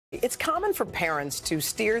It's common for parents to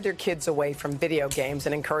steer their kids away from video games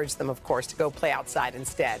and encourage them, of course, to go play outside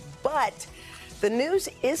instead. But the news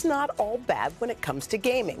is not all bad when it comes to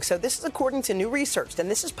gaming. So this is according to new research,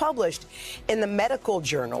 and this is published in the medical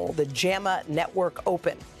journal, the JAMA Network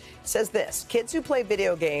Open. It says this: kids who play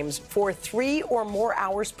video games for 3 or more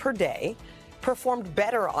hours per day performed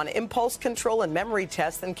better on impulse control and memory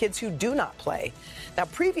tests than kids who do not play. Now,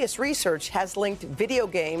 previous research has linked video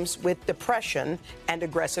games with depression and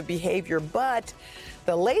aggressive behavior, but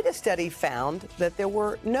the latest study found that there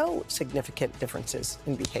were no significant differences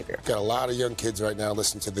in behavior. Got a lot of young kids right now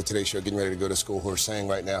listening to the Today Show, getting ready to go to school, who are saying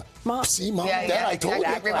right now, Mom, see, Mom, Dad, I told you.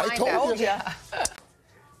 I told you.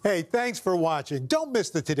 Hey, thanks for watching. Don't miss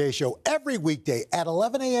the Today Show every weekday at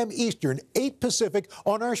 11 a.m. Eastern, 8 Pacific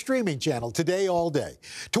on our streaming channel, Today All Day.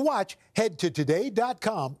 To watch, head to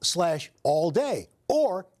today.com/allday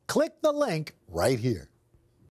or click the link right here.